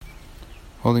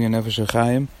holding a Nefesh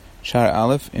HaChaim, Shaar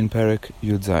Aleph in Perek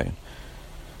Yud Zayin.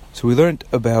 So we learned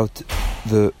about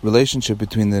the relationship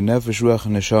between the Nefesh, Ruach,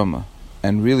 and Neshama,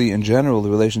 and really in general the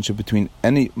relationship between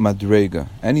any madrega,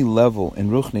 any level in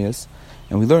Ruchnius,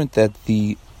 and we learned that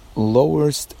the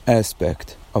lowest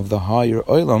aspect of the higher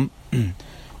Olam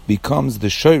becomes the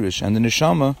Shorish and the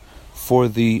Neshama for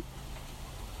the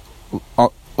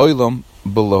Olam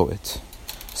below it.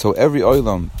 So every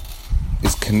Olam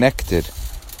is connected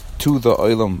to the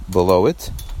Olam below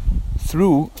it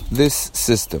through this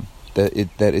system, that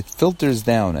it filters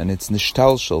down and it's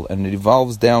nishtalshal and it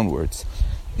evolves downwards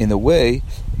in a way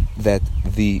that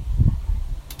the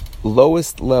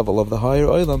lowest level of the higher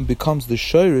Olam becomes the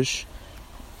Shorish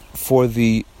for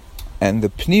the and the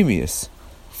Pnimius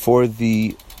for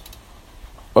the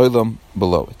Olam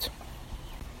below it.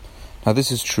 Now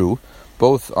this is true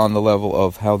both on the level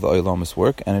of how the Olamas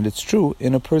work, and it's true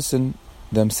in a person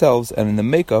themselves and in the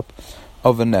makeup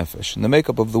of a Nefesh, in the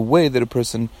makeup of the way that a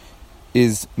person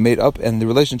is made up and the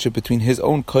relationship between his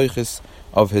own koiches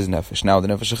of his Nefesh. Now the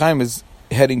Nefesh HaChaim is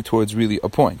heading towards really a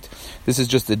point. This is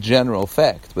just a general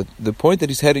fact, but the point that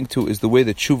he's heading to is the way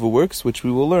that Tshuva works, which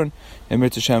we will learn in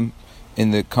Mirz Hashem in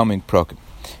the coming Perek.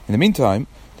 In the meantime,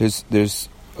 there's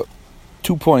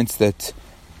 2 points that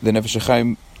the Nefesh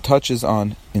HaChaim touches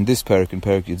on in this Perek, in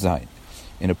Perek Yud Zayin.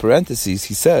 In a parenthesis,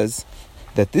 he says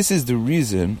that this is the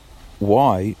reason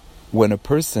why when a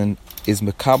person is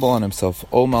mekabel on himself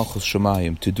Ol Malchus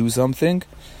Shemayim to do something,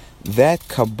 that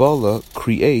Kabbalah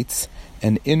creates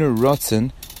an inner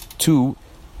ratzon to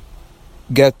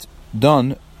get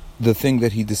done the thing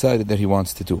that he decided that he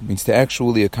wants to do. It means to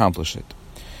actually accomplish it.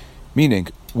 Meaning,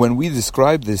 when we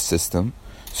describe this system,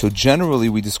 so generally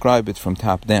we describe it from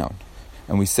top down.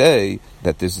 And we say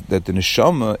that the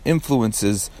neshama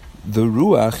influences the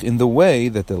ruach in the way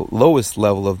that the lowest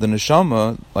level of the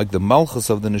neshama, like the malchus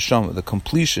of the neshama, the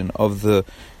completion of the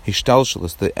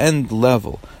hishtalshalos, the end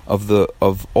level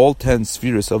of all 10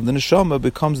 spheres of the neshama,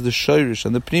 becomes the shirish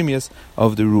and the pnimius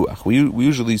of the ruach. We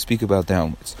usually speak about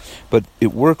downwards, but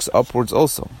it works upwards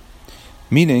also.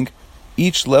 Meaning,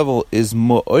 each level is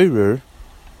mo'orer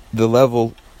the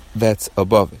level that's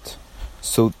above it.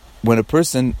 So when a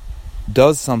person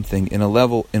does something in a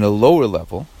lower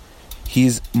level,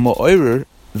 he's mo'orer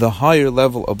the higher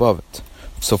level above it.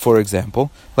 So for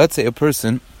example, let's say a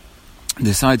person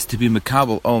decides to be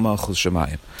mekabel Ol Malchus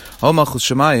Shemayim. Ol Malchus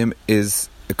Shemayim is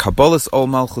a Kabbalah's Ol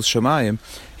Malchus Shemayim.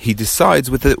 He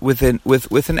decides with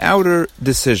an outer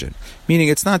decision, meaning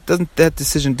that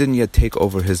decision didn't yet take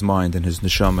over his mind and his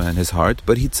neshama and his heart,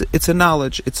 but it's a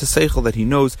knowledge, it's a seichel that he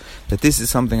knows that this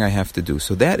is something I have to do.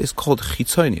 So that is called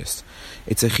chitzonius.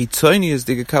 It's a chitzonius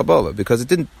dig Kabbalah because it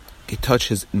didn't touch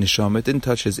his neshama, it didn't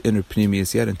touch his inner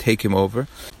pnimius yet and take him over.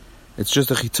 It's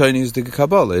just a chitzonius dig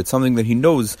Kabbalah. It's something that he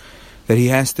knows that he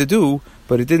has to do,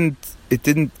 but it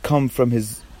didn't come from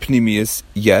his pnimius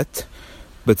yet.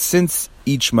 But since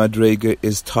each madrega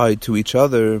is tied to each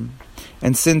other,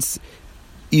 and since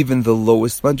even the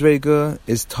lowest madrega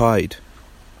is tied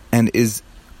and is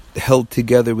held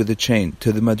together with a chain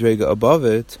to the madrega above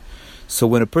it, so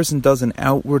when a person does an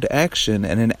outward action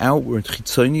and an outward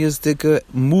chitzonius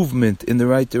movement in the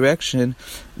right direction,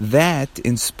 that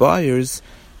inspires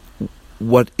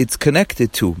what it's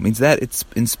connected to. Means that it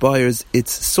inspires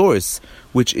its source,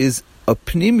 which is a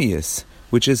pnimius,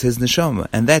 which is his neshama,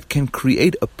 and that can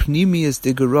create a pnimius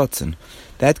digerotzen.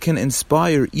 That can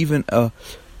inspire even a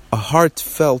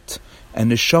heartfelt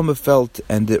and neshama felt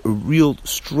and a real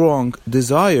strong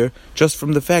desire just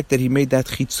from the fact that he made that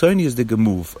chitzonius dige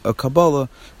move. A Kabbalah,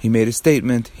 he made a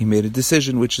statement, he made a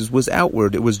decision which was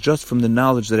outward. It was just from the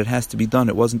knowledge that it has to be done.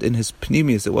 It wasn't in his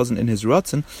pnimius, it wasn't in his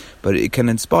ratzon, but it can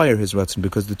inspire his ratzon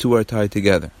because the two are tied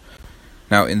together.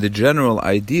 Now, in the general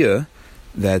idea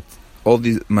that all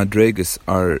these madregas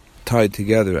are tied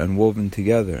together and woven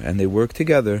together and they work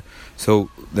together, so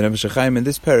the Nefesh HaChaim in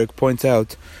this Perek points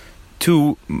out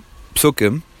 2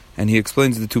 psukim, and he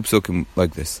explains the 2 psukim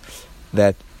like this.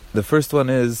 That the first one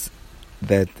is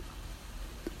that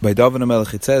by David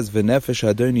HaMelech it says,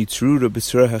 V'nefesh Adoni tzrura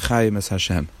b'sra HaChaim es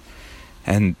Hashem.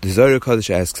 And the Zohar Kodesh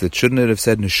asks that shouldn't it have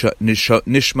said Nishmas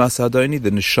Adoni,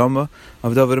 the neshama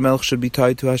of David HaMelech should be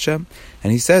tied to Hashem?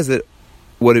 And he says that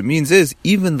what it means is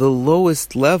even the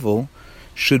lowest level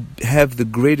should have the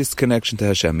greatest connection to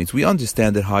Hashem. It means we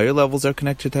understand that higher levels are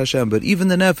connected to Hashem, but even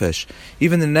the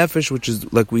Nefesh, which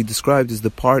is, like we described, is the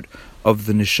part of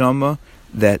the neshama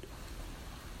that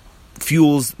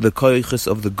fuels the koiches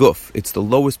of the guf. It's the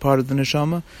lowest part of the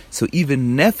neshama. So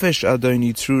even Nefesh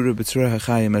Adoni tzrura b'tzra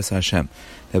HaChaim es Hashem.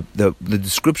 The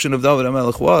description of David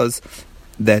HaMelech was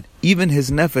that even his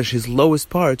nefesh, his lowest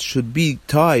parts, should be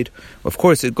tied. Of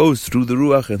course, it goes through the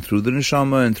ruach and through the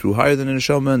neshama and through higher than the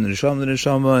neshama and the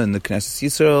neshama and the Knesset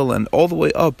Yisrael and all the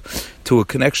way up to a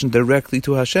connection directly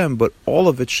to Hashem. But all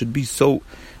of it should be so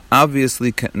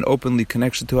obviously and openly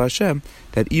connection to Hashem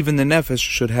that even the nefesh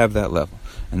should have that level.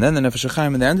 And then the Nefesh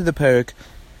HaChaim at the end of the Perek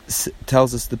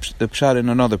tells us the pshat in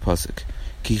another pasuk.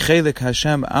 Ki chelik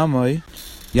Hashem amoy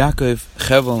Yaakov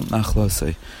chevel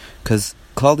nachlasei. Because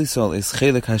Klal Yisrael is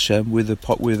chelik Hashem, we're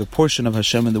the portion of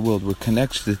Hashem in the world. We're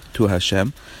connected to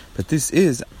Hashem, but this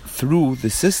is through the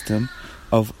system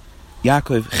of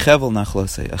Yaakov chevel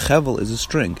nachlasei. A chevel is a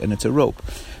string and it's a rope,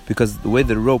 because the way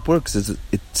that a rope works is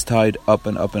it's tied up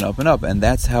and up and up and up, and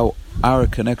that's how our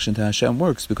connection to Hashem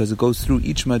works, because it goes through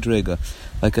each madrega,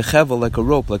 like a chevel, like a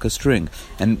rope, like a string.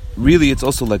 And really it's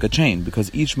also like a chain,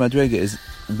 because each madrega is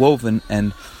woven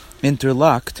and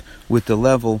interlocked with the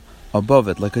level above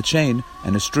it, like a chain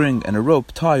and a string and a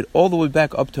rope tied all the way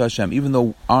back up to Hashem, even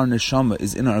though our neshama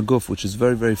is in our guf, which is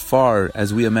very, very far,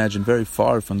 as we imagine, very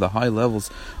far from the high levels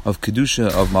of kedusha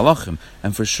of malachim.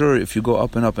 And for sure, if you go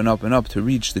up and up and up and up to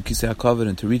reach the kisei hakavod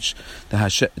and to reach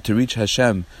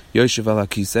Hashem yoshev al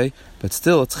hakisei, but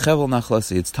still it's chevel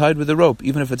nachlasi, it's tied with a rope,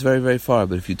 even if it's very, very far.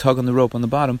 But if you tug on the rope on the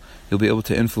bottom, you'll be able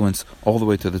to influence all the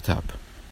way to the top.